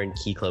you fare in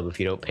Key Club if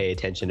you don't pay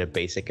attention to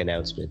basic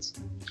announcements?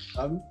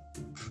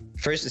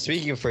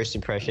 Speaking of first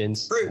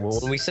impressions,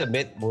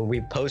 when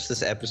we post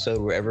this episode,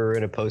 wherever we're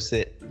gonna post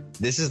it,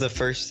 this is the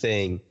first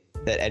thing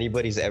that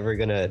anybody's ever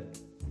gonna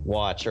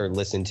watch or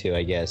listen to,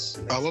 I guess.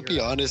 I will be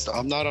honest,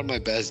 I'm not on my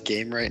best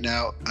game right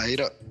now.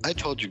 I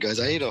told you guys,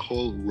 I ate a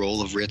whole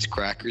roll of Ritz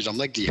crackers. I'm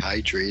like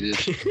dehydrated.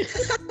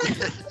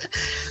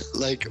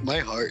 Like my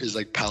heart is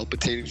like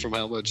palpitating from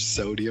how much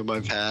sodium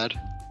I've had.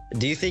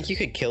 Do you think you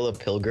could kill a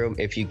pilgrim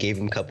if you gave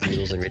him cup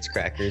noodles and Ritz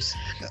crackers?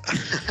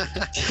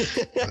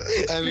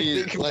 I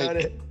mean,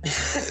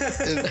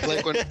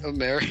 like when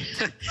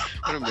America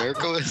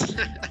was.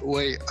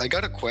 Wait, I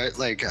got a question.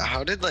 Like,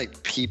 how did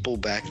like people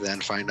back then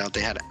find out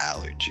they had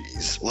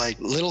allergies? Like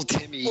little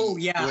Timmy. Oh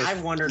yeah,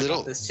 I've wondered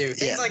about this too.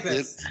 Things like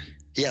this.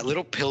 Yeah,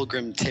 little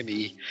pilgrim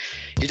Timmy,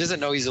 he doesn't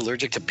know he's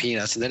allergic to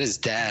peanuts, and then his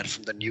dad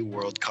from the New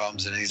World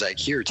comes and he's like,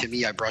 "Here,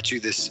 Timmy, I brought you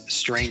this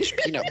strange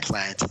peanut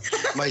plant.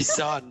 My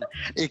son,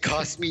 it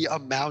cost me a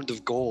mound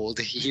of gold.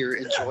 Here,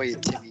 enjoy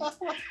it, Timmy."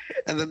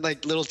 And then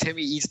like little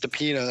Timmy eats the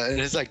peanut, and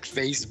his like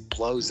face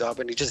blows up,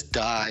 and he just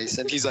dies.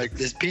 And he's like,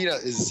 "This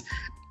peanut is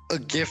a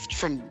gift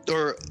from,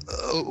 or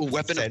a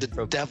weapon of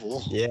the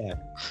devil." Yeah.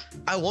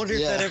 I wonder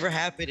if that ever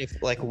happened,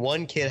 if like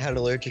one kid had an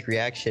allergic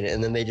reaction,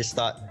 and then they just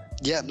thought.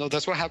 Yeah, no,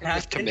 that's what happened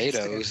with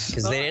tomatoes.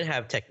 Because they didn't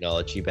have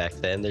technology back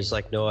then. There's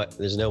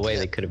no way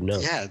they could have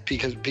known. Yeah,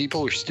 because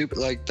people were stupid.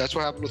 Like that's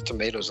what happened with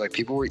tomatoes. Like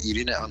people were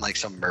eating it on like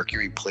some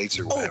mercury plates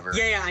or whatever.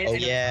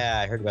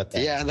 I heard about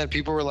that. Yeah, and then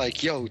people were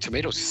like, "Yo,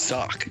 tomatoes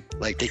suck.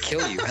 Like they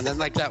kill you." And then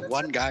like that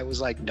one guy was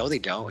like, "No, they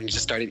don't." And he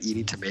just started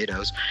eating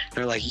tomatoes. And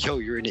they're like, "Yo,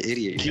 you're an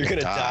idiot. You're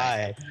gonna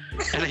die."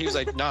 And then he was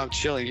like, "No, I'm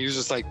chilling." He was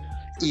just like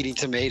eating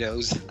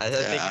tomatoes. I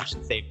think we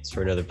should save this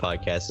for another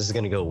podcast. This is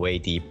gonna go way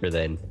deeper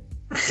than.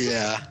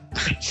 Yeah.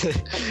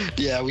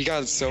 Yeah, we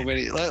got so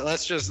many.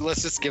 Let's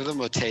just give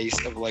them a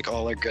taste of like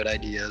all our good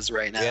ideas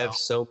right now. We have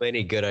so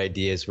many good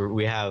ideas.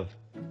 We have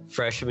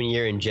freshman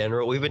year in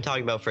general. We've been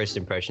talking about first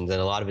impressions,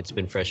 and a lot of it's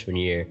been freshman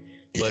year.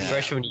 But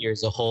freshman year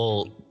is a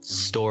whole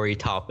story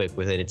topic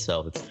within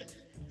itself.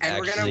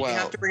 And we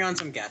have to bring on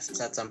some guests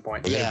at some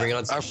point. We're gonna bring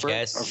on some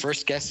guests. Our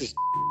first guest is.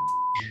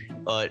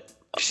 But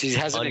she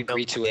hasn't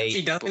agreed to it.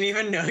 She doesn't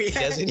even know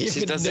yet.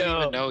 She doesn't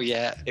even know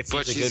yet. If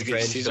she's a good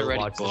friend, she's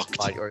already booked.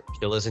 Or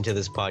she'll listen to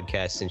this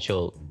podcast and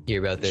she'll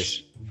hear about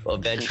this.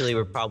 Eventually,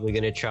 we're probably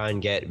going to try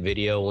and get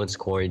video once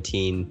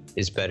quarantine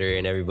is better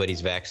and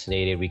everybody's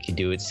vaccinated. We could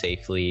do it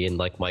safely in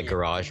like my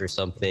garage or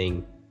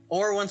something.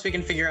 Or once we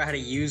can figure out how to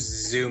use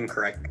Zoom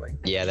correctly.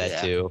 Yeah,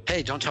 that too.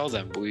 Hey, don't tell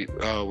them.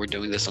 We're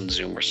doing this on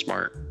Zoom. We're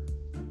smart.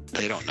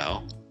 They don't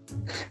know.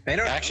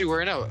 Actually,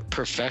 we're in a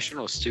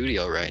professional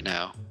studio right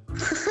now.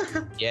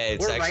 Yeah,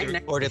 it's actually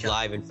recorded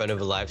live in front of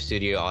a live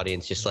studio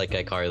audience, just like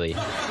iCarly.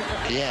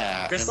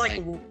 Yeah. Just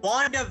like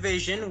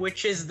WandaVision,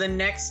 which is the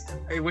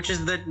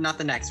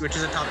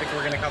topic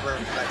we're gonna cover.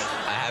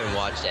 I haven't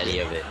watched any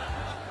of it.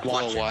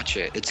 Watch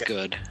it. It's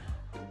good.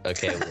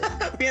 Okay.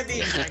 We have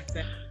the exact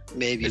same.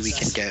 Maybe we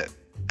can get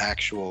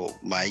actual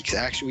mics.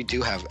 Actually, we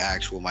do have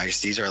actual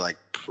mics. These are like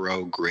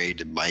pro-grade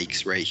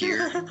mics right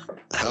here.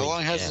 How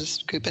long has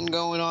this been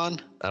going on?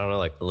 I don't know,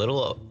 like a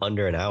little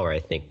under an hour, I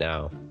think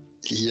now.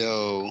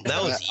 Yo.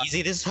 That was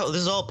easy. This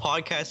is all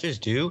podcasters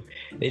do.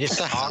 They just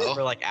talk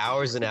for like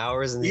hours and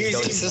hours, and Easy.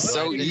 This is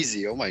so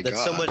easy. Oh my That's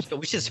god. so much.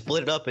 We should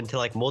split it up into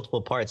like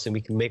multiple parts, and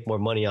we can make more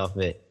money off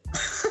of it.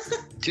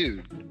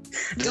 Dude.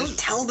 Don't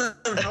tell them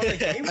how they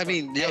came. I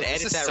mean, yo, And this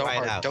edit is that so right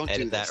hard. out. Don't do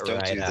Edit this. that Don't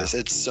right do out. this.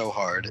 It's so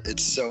hard.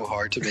 It's so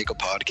hard to make a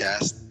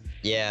podcast.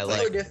 Yeah, So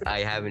like difficult. I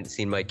haven't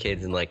seen my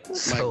kids in like My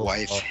so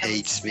wife long.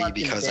 hates me Fucking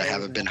because I days,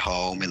 haven't been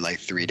home in like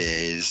 3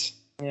 days.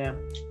 Yeah.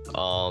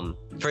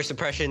 First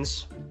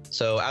impressions.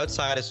 So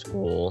outside of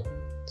school.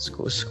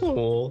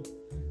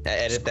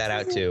 Edit that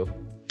out too.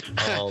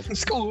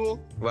 School.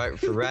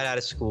 Right out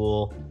of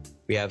school,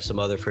 we have some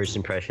other first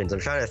impressions. I'm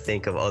trying to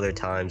think of other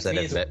times that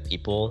I've met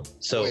people.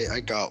 So Wait, I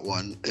got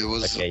one. It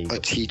was Okay, you a go.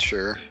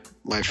 teacher.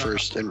 My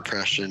first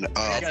impression.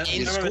 In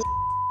In school? school?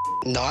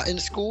 Not in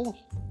school?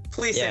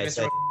 Please Yeah, say it's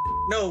Mr.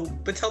 No,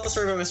 but tell the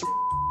story about Mr.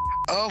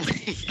 Oh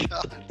my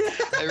god.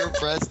 I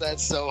repressed that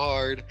so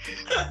hard.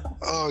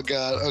 Oh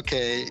god.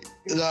 Okay.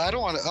 No, I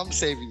don't want to. I'm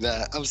saving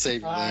that. I'm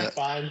saving that.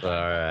 Fine. all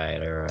right.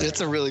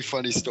 It's a really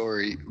funny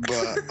story,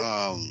 but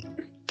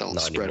don't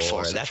Not spread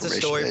anymore. false That's a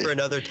information. story eh? for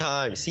another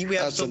time. See, we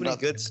have That's so many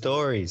another- good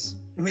stories.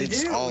 We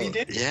It's do. all, We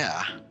do.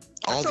 yeah.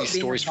 All That's what these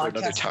being a stories for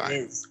another podcaster time.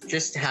 is.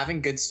 Just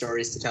having good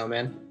stories to tell,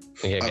 man.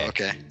 Okay. Oh,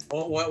 okay.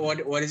 What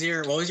was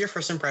your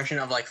first impression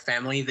of like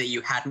family that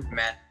you hadn't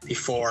met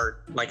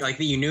before, like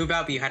that you knew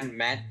about but you hadn't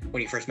met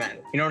when you first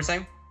met? You know what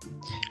I'm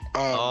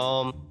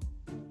saying?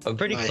 I'm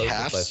pretty My close with my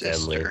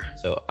family, half-sister.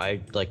 so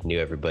I like knew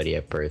everybody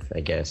at birth, I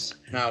guess.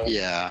 No.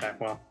 Yeah. Okay,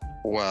 well,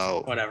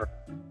 Well, whatever.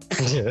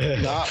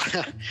 not.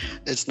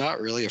 It's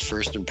not really a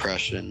first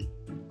impression,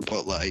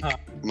 but like Huh.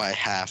 my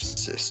half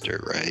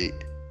sister, right?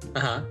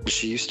 Uh-huh.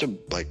 She used to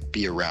like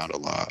be around a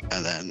lot,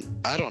 and then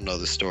I don't know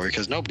the story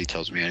because nobody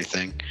tells me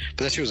anything.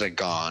 But then she was like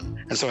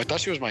gone, and so I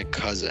thought she was my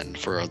cousin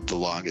for the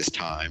longest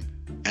time.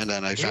 And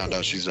then I found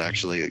out she's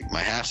actually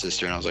my half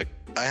sister, and I was like,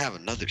 I have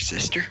another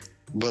sister.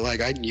 But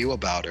like I knew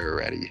about her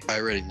already. I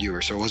already knew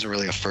her, so it wasn't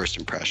really a first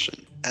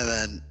impression. And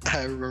then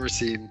I remember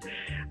seeing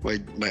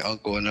my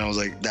uncle, and I was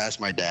like, that's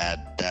my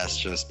dad. That's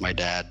just my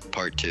dad.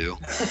 Part 2.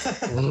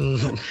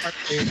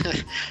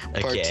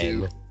 Part Again.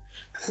 2.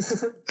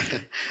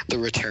 The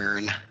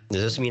return.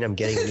 Does this mean I'm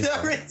getting a new The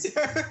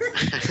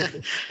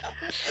phone?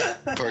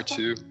 return. Part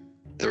 2.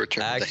 The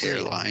return of the Actually,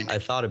 hairline. I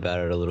thought about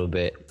it a little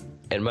bit.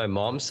 And my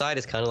mom's side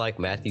is kind of like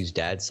Matthew's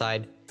dad's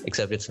side,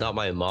 except it's not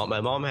my mom.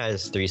 My mom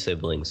has 3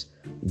 siblings,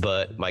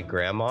 but my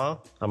grandma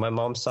on my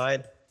mom's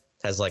side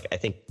has like, I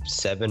think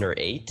 7 or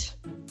 8.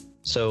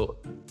 So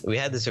we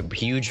had this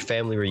huge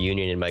family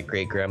reunion in my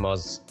great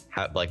grandma's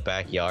like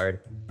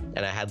backyard,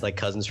 and I had like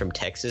cousins from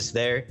Texas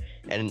there,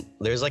 and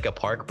there's like a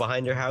park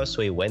behind her house, so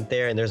we went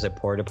there, and there's a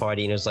porta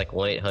potty, and it was like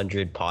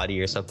 1-800 potty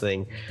or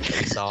something we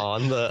saw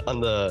on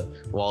the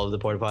wall of the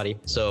porta potty.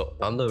 So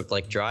on the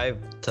like drive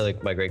to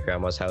like my great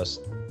grandma's house,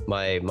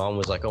 my mom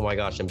was like, oh my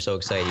gosh, I'm so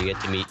excited, you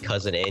get to meet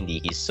cousin Andy,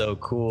 he's so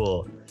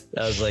cool.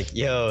 And I was like,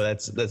 yo,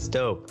 that's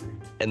dope.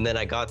 And then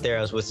I got there,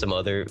 I was with some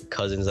other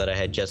cousins that I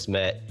had just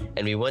met,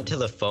 and we went to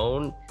the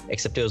phone,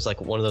 except it was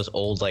like one of those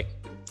old like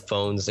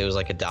phones. It was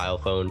like a dial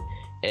phone,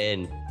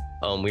 and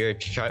we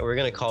were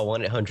gonna call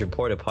 1-800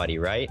 porta potty,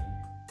 right?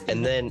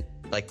 And then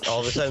like all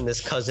of a sudden this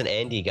cousin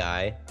Andy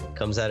guy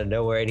comes out of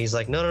nowhere, and he's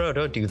like, no,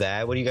 don't do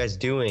that, what are you guys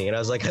doing? And I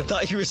was like, I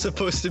thought you were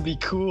supposed to be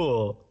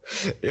cool.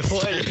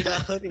 Why you're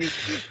not letting me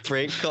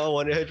prank call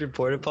 1-800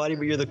 porta potty,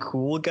 but you're the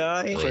cool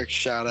guy? Quick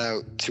shout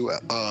out to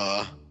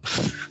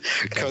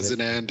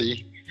cousin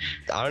Andy.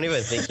 I don't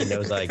even think he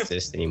knows I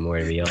exist anymore,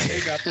 to be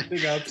honest.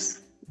 Big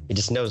ups. He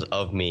just knows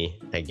of me,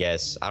 I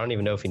guess. I don't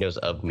even know if he knows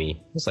of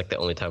me. It's like the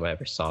only time I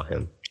ever saw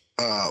him.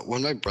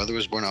 When my brother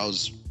was born, I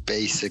was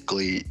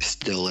basically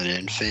still an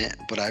infant,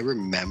 but I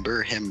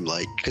remember him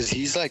like, because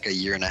he's like 1.5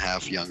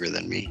 years younger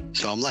than me.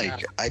 So I'm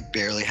like, I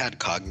barely had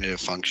cognitive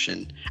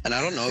function. And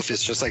I don't know if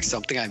it's just like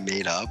something I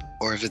made up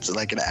or if it's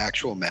like an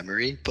actual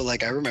memory, but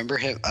like I remember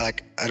him,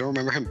 like, I don't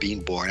remember him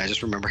being born. I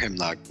just remember him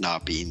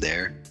not being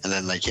there, and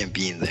then like him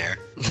being there.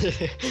 Dude,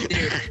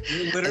 you're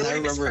And I literally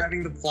remember-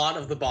 describing the plot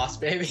of The Boss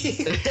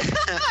Baby.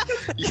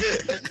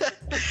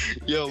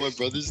 Yo, my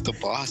brother's the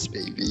boss,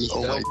 baby.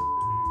 Oh my.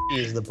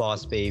 He's the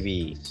boss,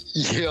 baby.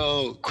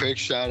 Yo, quick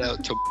shout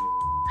out to.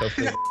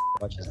 Hopefully he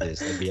watches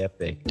this. It'd be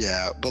epic.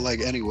 Yeah, but like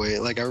anyway,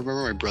 like I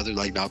remember my brother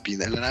like not being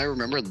there, and then I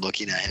remember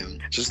looking at him,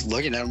 just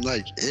looking at him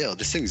like, ew,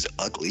 this thing's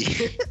ugly.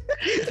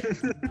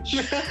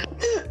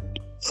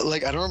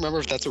 Like I don't remember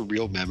if that's a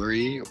real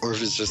memory or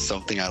if it's just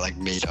something I like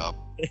made up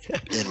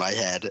in my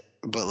head,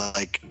 but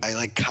like I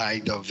like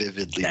kind of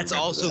vividly. That's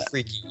remember also that.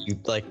 freaky. You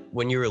like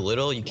when you were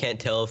little, you can't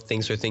tell if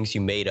things are things you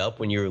made up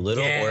when you were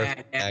little or if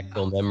it's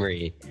actual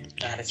memory.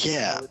 That is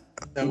Yeah.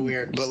 so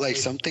weird. But like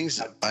some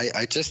things,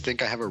 I just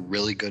think I have a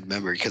really good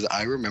memory because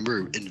I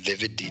remember in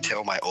vivid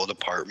detail my old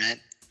apartment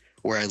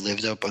where I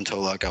lived up until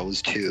like I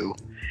was 2,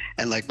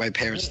 and like my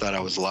parents thought I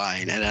was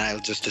lying, and I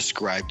just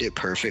described it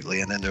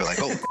perfectly, and then they're like,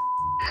 oh.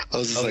 I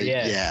was just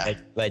yeah.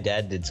 My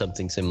dad did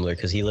something similar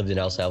because he lived in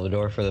El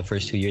Salvador for the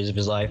first 2 years of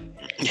his life.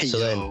 So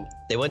then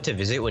they went to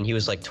visit when he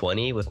was like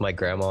 20 with my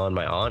grandma and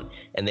my aunt,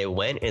 and they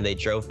went and they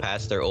drove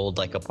past their old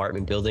like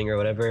apartment building or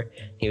whatever.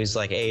 He was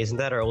like, "Hey, isn't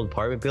that our old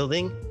apartment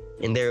building?"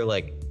 And they're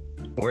like,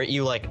 "Weren't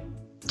you like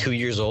 2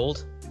 years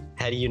old?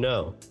 How do you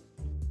know?"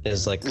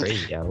 It's like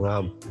crazy. I don't know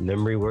how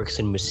memory works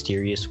in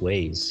mysterious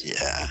ways.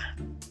 Yeah.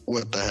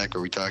 What the heck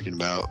are we talking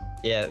about?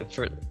 Yeah,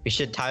 we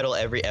should title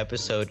every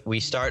episode. We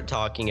start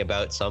talking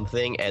about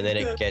something, and then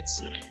it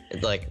gets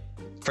like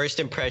first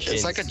impressions.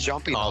 It's like a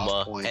jumping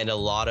off point, and a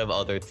lot of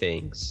other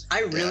things.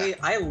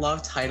 I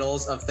love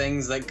titles of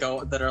things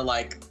that are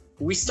like,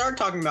 we start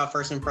talking about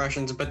first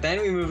impressions, but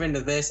then we move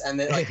into this, and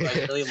then like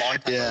really long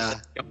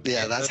titles.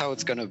 Yeah, that's how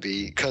it's gonna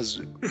be,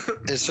 because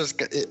it's just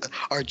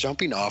our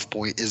jumping off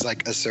point is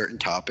like a certain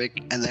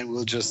topic, and then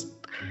we'll just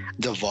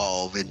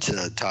devolve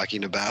into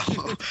talking about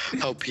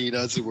how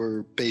peanuts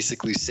were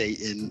basically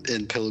Satan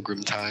in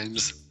Pilgrim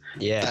times.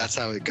 Yeah, that's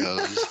how it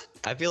goes.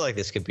 I feel like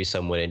this could be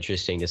somewhat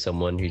interesting to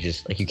someone who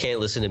just like, you can't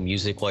listen to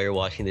music while you're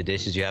washing the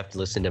dishes. You have to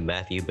listen to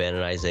Matthew, Ben,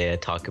 and Isaiah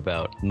talk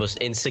about the most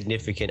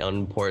insignificant,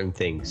 unimportant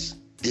things.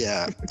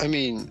 Yeah, I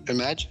mean,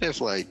 imagine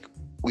if like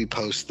we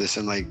post this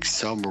and like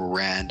some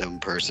random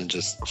person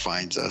just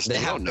finds us.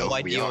 They don't know no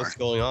who we idea are. What's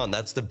going on.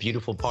 That's the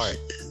beautiful part.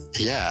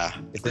 Yeah.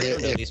 If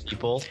these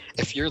people.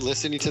 If you're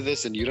listening to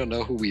this and you don't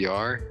know who we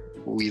are,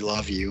 we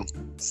love you.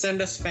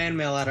 Send us fan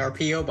mail at our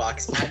P.O.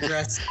 Box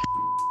address.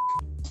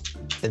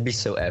 That'd be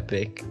so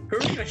epic. Who are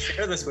we gonna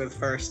share this with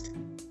first?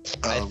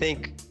 I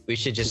think we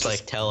should just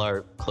like tell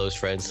our close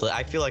friends.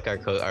 I feel like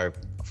our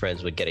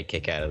friends would get a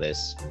kick out of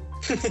this.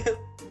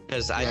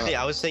 Because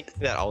I was thinking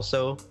that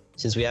also,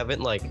 since we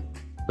haven't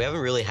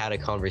really had a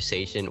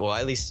conversation. Well,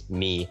 at least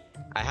me.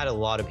 I had a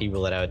lot of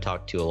people that I would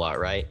talk to a lot,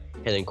 right?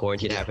 And then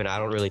quarantine happened. I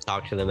don't really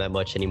talk to them that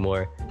much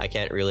anymore. I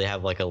can't really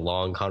have like a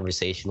long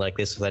conversation like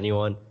this with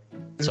anyone.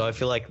 So I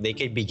feel like they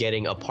could be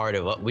getting a part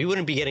of. We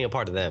wouldn't be getting a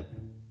part of them,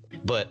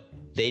 but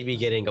they'd be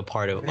getting a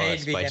part of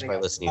us by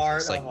listening to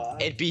us. Like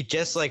it'd be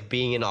just like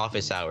being in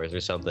office hours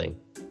or something.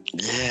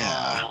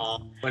 Yeah.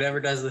 Whatever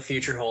does the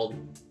future hold.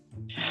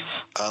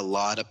 A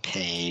lot of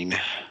pain.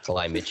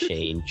 Climate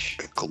change.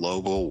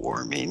 Global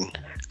warming.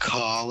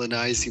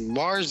 Colonizing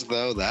Mars,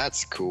 though,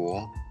 that's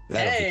cool.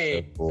 That'll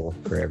be so cool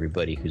for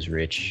everybody who's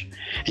rich.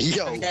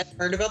 Yo. Have you guys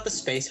heard about the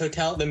space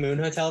hotel, the moon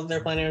hotel that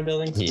they're planning on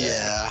building?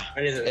 Yeah.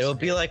 What is it? It'll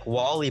be like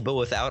WALL-E, but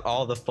without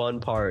all the fun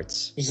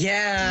parts.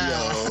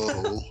 Yeah.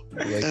 Yo.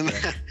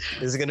 This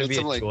is going to be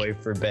a joy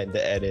for Ben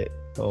to edit.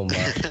 Oh my.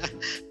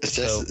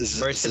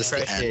 First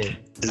impression.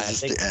 I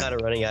think we're kind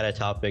of running out of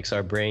topics.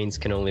 Our brains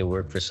can only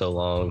work for so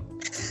long.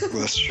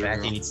 That's true.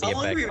 Matthew needs to get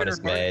back on his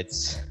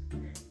meds.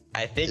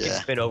 I think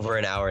it's been over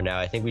an hour now.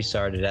 I think we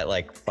started at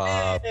like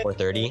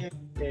 4:30.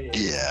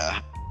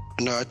 Yeah.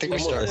 No, I think we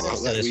started.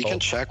 We can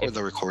check with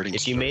the recording.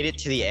 If you made it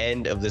to the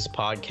end of this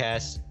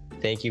podcast,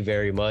 thank you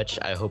very much.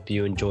 I hope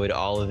you enjoyed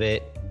all of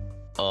it.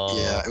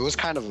 Yeah, it was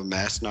kind of a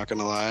mess, not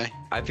gonna lie.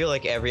 I feel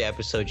like every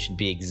episode should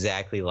be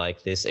exactly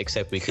like this,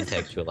 except we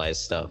contextualize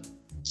stuff.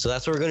 So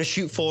that's what we're gonna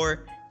shoot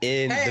for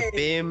in the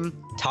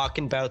B.I.M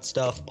Talking About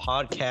Stuff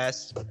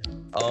podcast.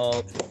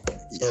 So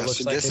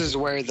this is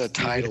where the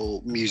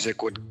title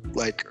music would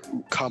like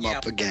come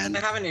up again.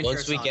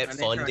 Once we get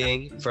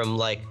funding from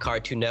like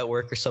Cartoon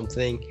Network or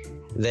something,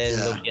 then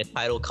there'll be a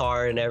title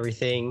card and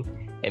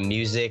everything and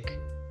music.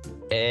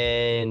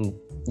 And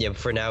yeah,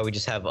 for now we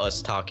just have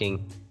us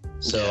talking.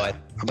 So I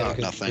about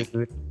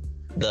nothing.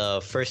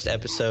 The first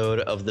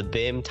episode of the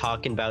B.I.M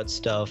Talking About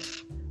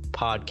Stuff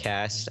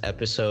podcast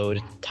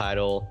episode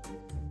title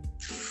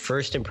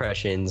First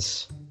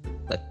Impressions.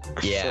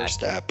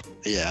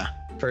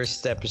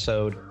 First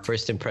episode,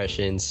 first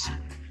impressions.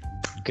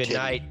 Good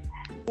night.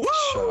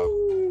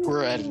 So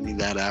we're editing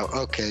that out.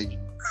 Okay.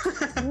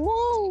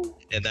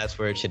 And that's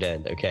where it should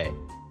end. Okay.